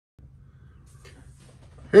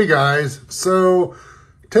Hey guys, so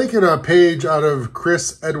taking a page out of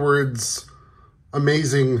Chris Edwards'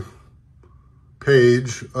 amazing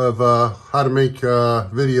page of how to make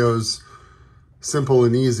videos simple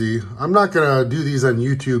and easy. I'm not gonna do these on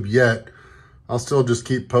YouTube yet. I'll still just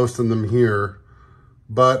keep posting them here.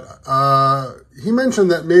 But he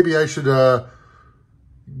mentioned that maybe I should,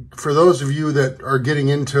 for those of you that are getting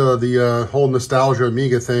into the whole nostalgia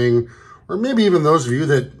Amiga thing, or maybe even those of you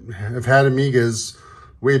that have had Amigas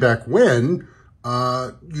way back when,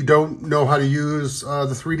 you don't know how to use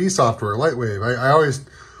the 3D software, Lightwave. I always,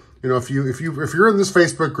 you know, if you're in this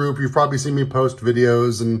Facebook group, you've probably seen me post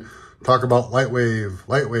videos and talk about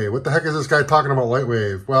Lightwave. What the heck is this guy talking about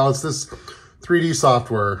Lightwave? Well, it's this 3D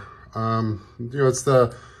software. You know, it's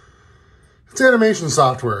animation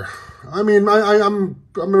software. I mean, I'm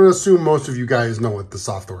going to assume most of you guys know what the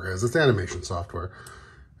software is. It's animation software.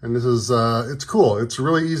 And this is, it's cool. It's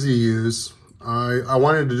really easy to use. I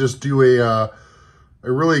wanted to just do a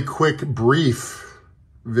really quick, brief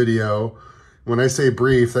video. When I say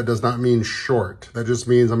brief, that does not mean short. That just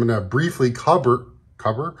means I'm going to briefly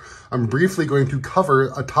I'm briefly going to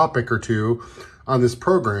cover a topic or two on this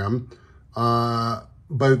program.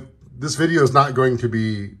 But this video is not going to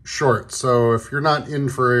be short. So if you're not in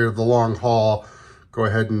for the long haul, go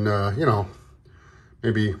ahead and, you know,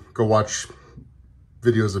 maybe go watch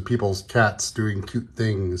videos of people's cats doing cute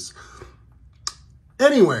things.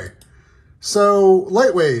 Anyway, so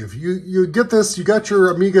Lightwave, you get this, you got your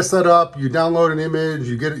Amiga set up, you download an image,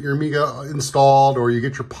 you get your Amiga installed, or you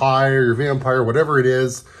get your Pi or your Vampire, whatever it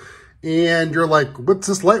is, and you're like, what's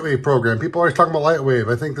this Lightwave program? People are always talking about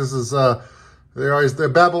Lightwave. I think this is, they're always the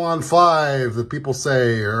Babylon 5 that people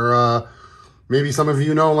say, or maybe some of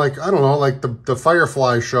you know, like, I don't know, like the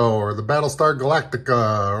Firefly show, or the Battlestar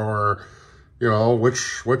Galactica, or you know, which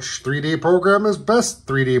 3D program is best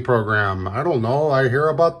 3D program? I don't know. I hear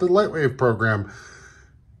about the Lightwave program.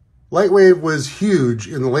 Lightwave was huge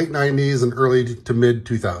in the late 90s and early to mid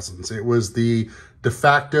 2000s. It was the de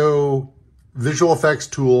facto visual effects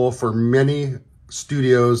tool for many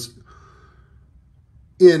studios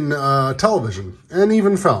in television and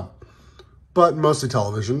even film, but mostly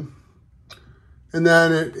television. And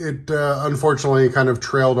then it unfortunately kind of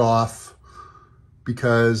trailed off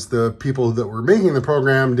because the people that were making the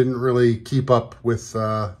program didn't really keep up with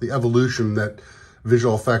the evolution that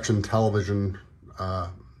visual effects in television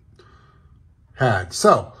had.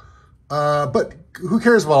 So, but who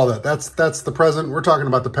cares about all that? That's the present. We're talking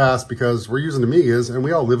about the past because we're using Amigas and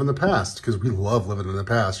we all live in the past because we love living in the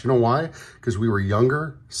past. You know why? Because we were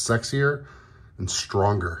younger, sexier, and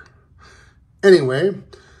stronger. Anyway,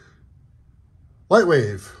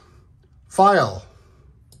 Lightwave, file.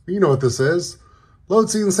 You know what this is. Load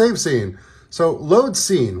scene, save scene. So load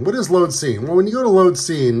scene, what is load scene? Well, when you go to load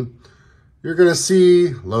scene, you're gonna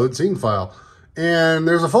see load scene file. And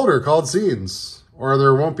there's a folder called scenes, or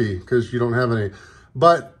there won't be because you don't have any.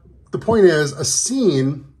 But the point is, a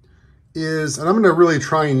scene is, and I'm gonna really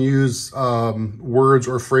try and use words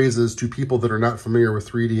or phrases to people that are not familiar with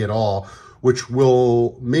 3D at all, which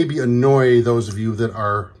will maybe annoy those of you that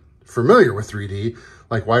are familiar with 3D.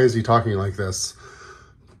 Like, why is he talking like this?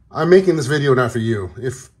 I'm making this video not for you.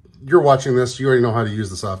 If you're watching this, you already know how to use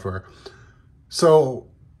the software. So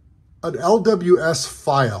an LWS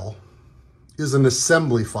file is an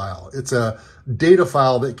assembly file. It's a data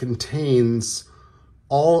file that contains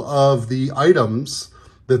all of the items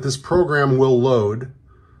that this program will load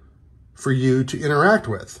for you to interact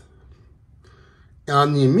with.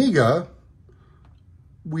 On the Amiga,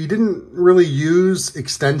 we didn't really use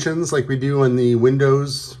extensions like we do in the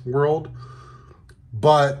Windows world.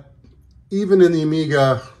 But even in the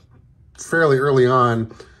Amiga, fairly early on,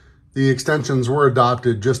 the extensions were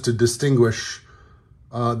adopted just to distinguish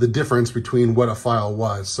the difference between what a file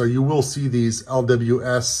was. So you will see these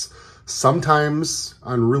LWS sometimes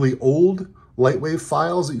on really old Lightwave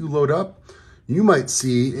files that you load up. You might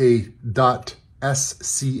see a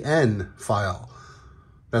 .scn file.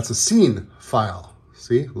 That's a scene file.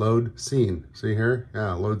 See, load scene. See here?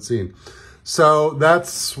 Yeah, load scene. So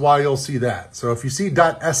that's why you'll see that. So if you see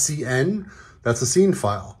 .scn, that's a scene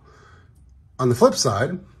file. On the flip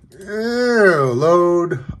side,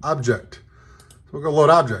 load object. So we'll go load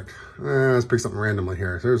object. Let's pick something randomly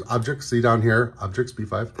here. So there's objects, see down here, objects,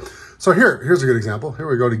 B5. So here's a good example. Here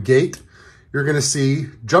we go to gate. You're gonna see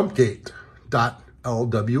jump gate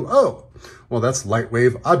 .lwo. Well, that's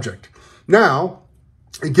Lightwave object. Now,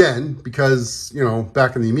 again, because, you know,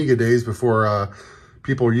 back in the Amiga days before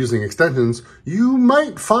people are using extensions, you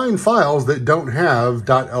might find files that don't have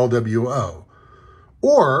 .lwo.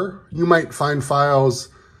 Or you might find files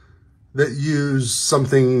that use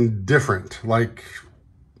something different, like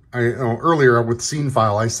earlier with scene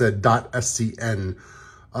file, I said .scn.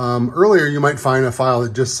 Earlier, you might find a file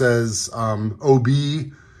that just says OB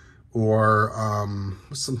or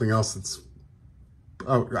something else that's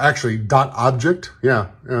actually .object. Yeah,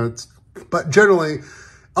 but generally,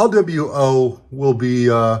 LWO will be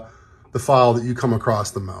the file that you come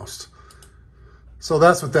across the most. So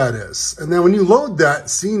that's what that is. And then when you load that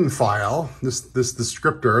scene file, this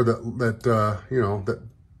descriptor that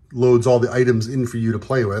loads all the items in for you to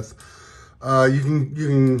play with, you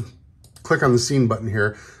can click on the scene button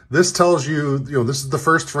here. This tells you, this is the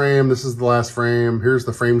first frame, this is the last frame, here's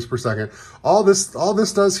the frames per second. All this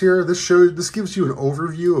does here, this gives you an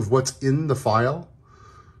overview of what's in the file.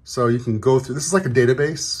 So you can go through, this is like a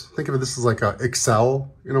database. Think of it, this is like a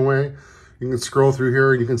Excel in a way. You can scroll through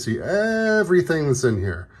here and you can see everything that's in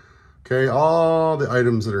here. Okay, all the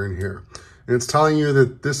items that are in here. And it's telling you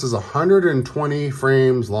that this is 120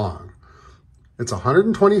 frames long. It's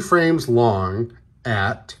 120 frames long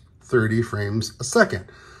at 30 frames a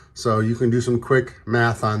second. So you can do some quick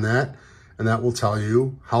math on that, and that will tell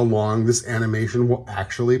you how long this animation will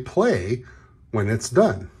actually play when it's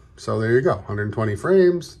done. So there you go, 120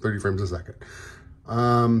 frames, 30 frames a second.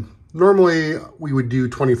 Normally we would do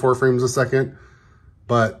 24 frames a second,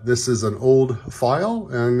 but this is an old file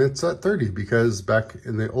and it's at 30 because back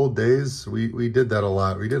in the old days, we did that a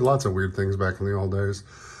lot. We did lots of weird things back in the old days.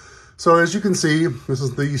 So as you can see, this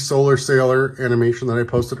is the Solar Sailor animation that I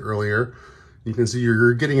posted earlier. You can see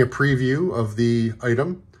you're getting a preview of the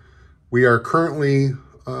item. We are currently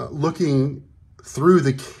looking through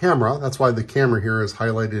the camera. That's why the camera here is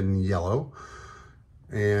highlighted in yellow.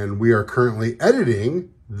 And we are currently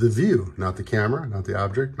editing the view, not the camera, not the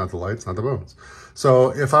object, not the lights, not the bones.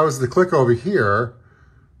 So if I was to click over here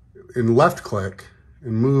and left click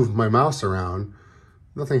and move my mouse around,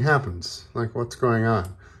 nothing happens. Like, what's going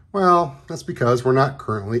on? Well, that's because we're not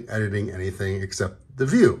currently editing anything except the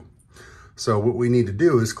view. So what we need to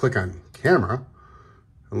do is click on camera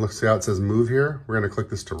and look, see how it says move here? We're gonna click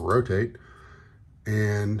this to rotate.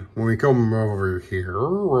 And when we come over here,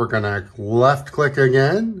 we're gonna left click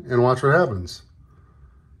again and watch what happens.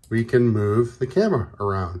 We can move the camera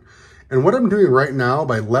around. And what I'm doing right now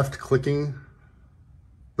by left clicking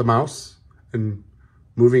the mouse and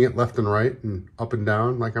moving it left and right and up and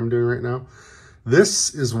down like I'm doing right now,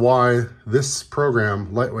 this is why this program,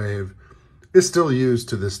 Lightwave, is still used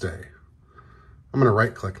to this day. I'm gonna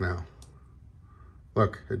right click now.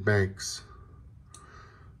 Look, it banks.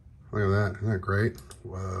 Look at that, isn't that great?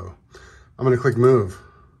 Whoa. I'm gonna click move.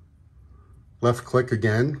 Left click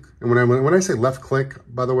again. And when I say left click,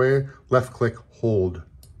 by the way, left click, hold.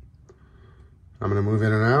 I'm gonna move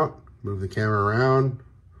in and out, move the camera around.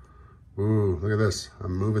 Ooh, look at this,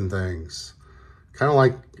 I'm moving things. Kind of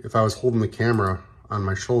like if I was holding the camera on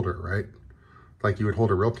my shoulder, right? Like you would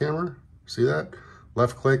hold a real camera, see that?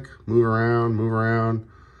 Left click, move around, move around.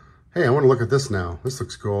 Hey, I wanna look at this now. This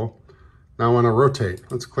looks cool. Now I wanna rotate.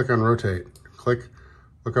 Let's click on rotate. Click,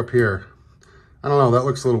 look up here. I don't know, that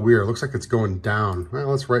looks a little weird. It looks like it's going down. Well,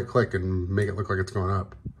 let's right click and make it look like it's going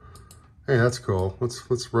up. Hey, that's cool.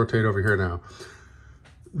 Let's rotate over here now.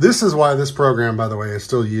 This is why this program, by the way, is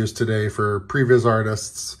still used today for previs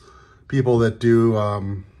artists, people that do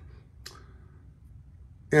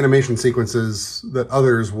animation sequences that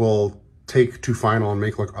others will take to final and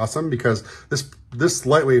make look awesome, because this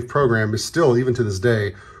Lightwave program is still, even to this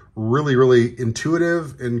day, really, really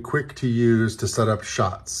intuitive and quick to use to set up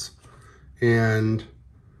shots. And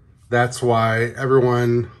that's why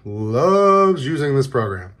everyone loves using this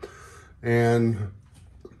program, and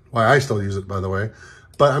why I still use it, by the way.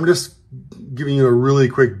 But I'm just giving you a really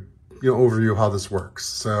quick overview of how this works.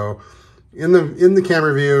 So in the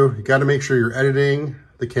camera view, you got to make sure you're editing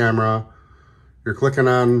the camera. You're clicking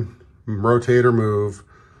on rotate or move.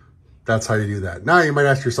 That's how you do that. Now you might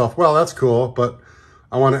ask yourself, well, that's cool, but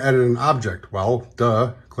I want to edit an object. Well,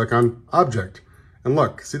 duh, click on object. And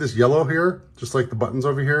look, see this yellow here? Just like the buttons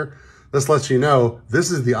over here? This lets you know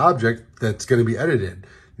this is the object that's going to be edited.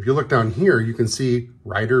 If you look down here, you can see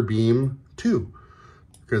Rider Beam 2,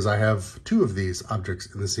 because I have 2 of these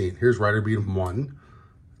objects in the scene. Here's Rider Beam 1,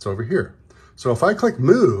 it's over here. So if I click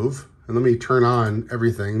move, and let me turn on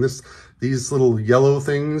everything, these little yellow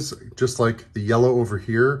things, just like the yellow over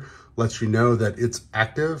here, lets you know that it's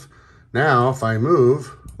active. Now, if I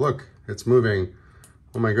move, look, it's moving.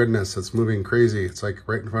 Oh my goodness, it's moving crazy. It's like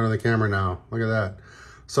right in front of the camera now. Look at that.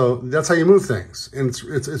 So that's how you move things. And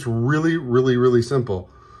it's really, really, really simple.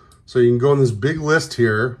 So you can go on this big list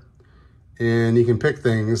here and you can pick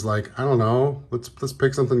things like, I don't know, let's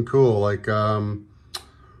pick something cool like,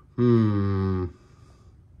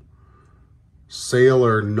 sail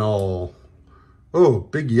or null. Oh,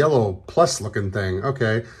 big yellow plus looking thing.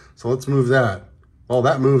 Okay, so let's move that. Well,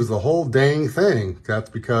 that moves the whole dang thing. That's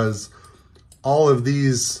because all of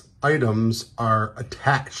these items are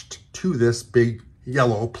attached to this big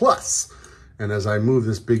yellow plus. And as I move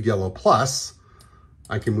this big yellow plus,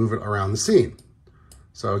 I can move it around the scene.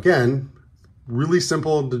 So again, really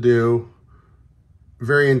simple to do,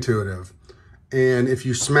 very intuitive. And if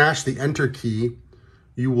you smash the enter key,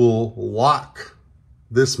 you will lock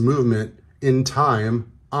this movement in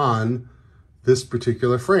time on this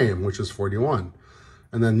particular frame, which is 41.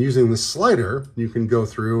 And then using the slider, you can go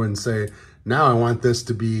through and say, now I want this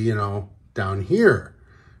to be, you know, down here.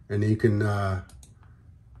 And you can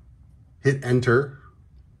hit enter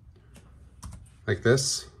like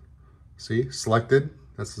this. See, selected,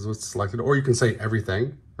 this is what's selected. Or you can say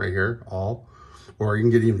everything right here, all. Or you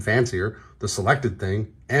can get even fancier, the selected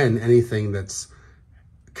thing and anything that's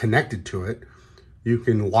connected to it, you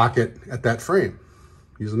can lock it at that frame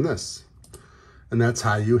using this. And that's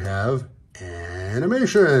how you have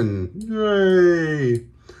animation. Yay!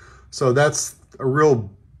 So that's a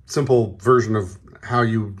real simple version of how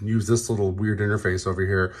you use this little weird interface over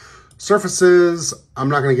here. Surfaces, I'm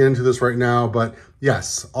not going to get into this right now, but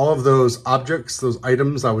yes, all of those objects, those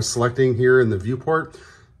items I was selecting here in the viewport,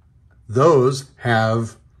 those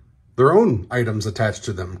have their own items attached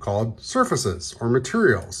to them called surfaces or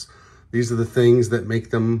materials. These are the things that make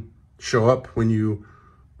them show up when you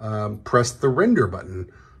press the render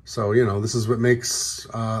button. So, you know, this is what makes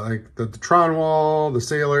like the Tron wall, the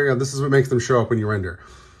sailor, you know, this is what makes them show up when you render.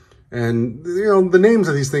 And, you know, the names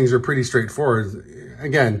of these things are pretty straightforward.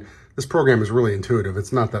 Again, this program is really intuitive.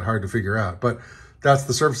 It's not that hard to figure out, but that's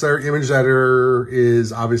the surface editor. Image editor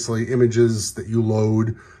is obviously images that you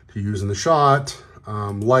load to use in the shot.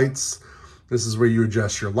 Lights, this is where you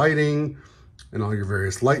adjust your lighting and all your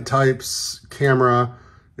various light types. Camera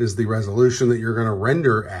is the resolution that you're going to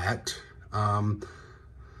render at.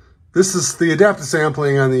 This is the adaptive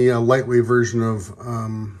sampling on the Lightwave version of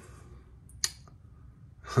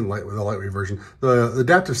the Lightwave version. The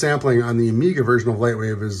adaptive sampling on the Amiga version of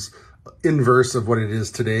Lightwave is inverse of what it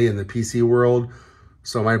is today in the PC world.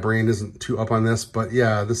 So my brain isn't too up on this, but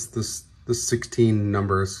yeah, this 16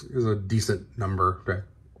 number is a decent number to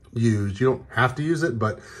use. You don't have to use it,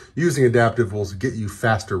 but using adaptive will get you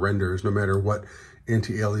faster renders no matter what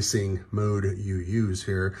anti-aliasing mode you use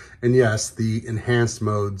here. And yes, the enhanced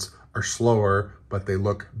modes are slower, but they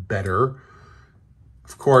look better.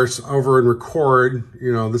 Of course, over in record,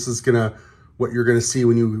 you know, this is what you're gonna see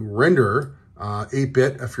when you render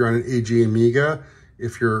 8-bit if you're on an AG Amiga.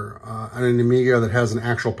 If you're on an Amiga that has an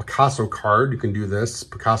actual Picasso card, you can do this,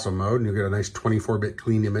 Picasso mode, and you'll get a nice 24-bit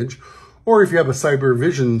clean image. Or if you have a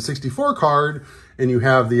CyberVision 64 card and you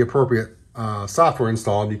have the appropriate software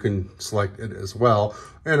installed, you can select it as well.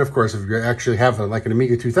 And of course, if you actually have like an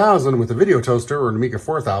Amiga 2000 with a video toaster or an Amiga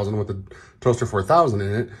 4000 with a toaster 4000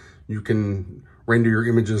 in it, you can render your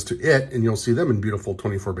images to it and you'll see them in beautiful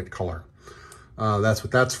 24-bit color. That's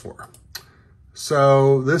what that's for.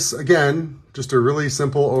 So this, again, just a really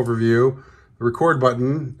simple overview. The record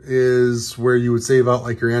button is where you would save out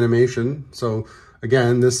like your animation. So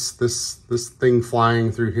again, this thing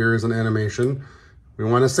flying through here is an animation. We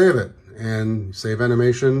want to save it, and save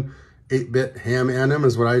animation. 8-bit ham anim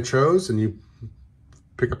is what I chose, and you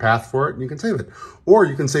pick a path for it and you can save it. Or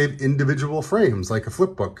you can save individual frames like a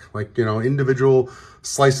flipbook, like, you know, individual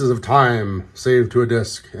slices of time saved to a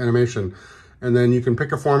disk animation. And then you can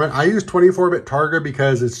pick a format. I use 24-bit Targa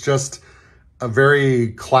because it's just a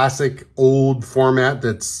very classic old format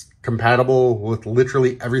that's compatible with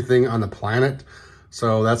literally everything on the planet.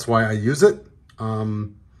 So that's why I use it.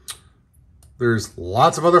 There's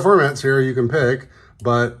lots of other formats here you can pick,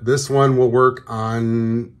 but this one will work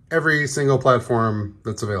on every single platform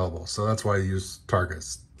that's available. So that's why I use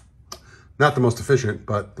Targas. Not the most efficient,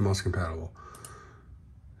 but the most compatible.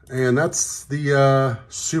 And that's the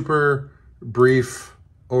super brief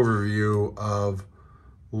overview of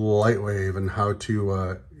Lightwave and how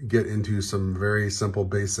to get into some very simple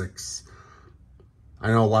basics. I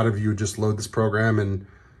know a lot of you just load this program and,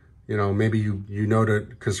 you know, maybe you know to,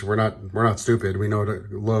 because we're not stupid. We know to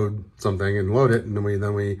load something and load it, and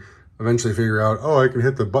then we eventually figure out, oh, I can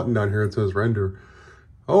hit the button down here that says render.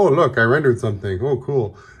 Oh, look, I rendered something. Oh,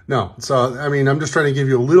 cool. No, so I mean, I'm just trying to give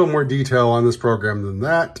you a little more detail on this program than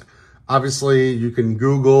that. Obviously, you can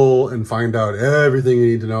Google and find out everything you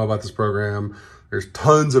need to know about this program. There's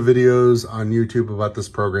tons of videos on YouTube about this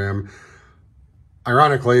program.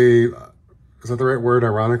 Ironically, is that the right word?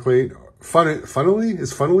 Ironically, funnily,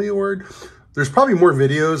 is funnily a word? There's probably more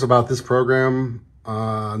videos about this program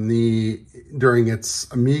during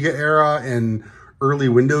its Amiga era and early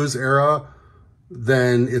Windows era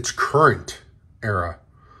than its current era.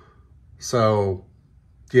 So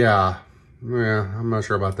yeah, I'm not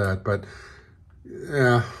sure about that, but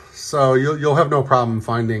yeah, so you'll have no problem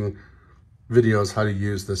finding videos how to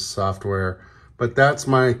use this software. But that's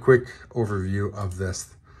my quick overview of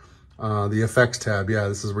this. The effects tab, yeah,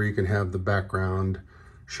 this is where you can have the background,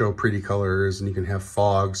 show pretty colors, and you can have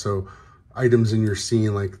fog. So items in your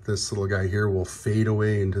scene, like this little guy here, will fade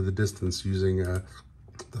away into the distance using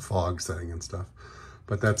the fog setting and stuff.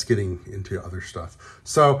 But that's getting into other stuff.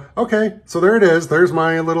 So, okay, so there it is. There's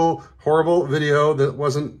my little horrible video that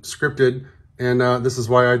wasn't scripted. And this is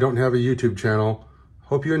why I don't have a YouTube channel.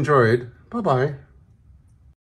 Hope you enjoyed. Bye-bye.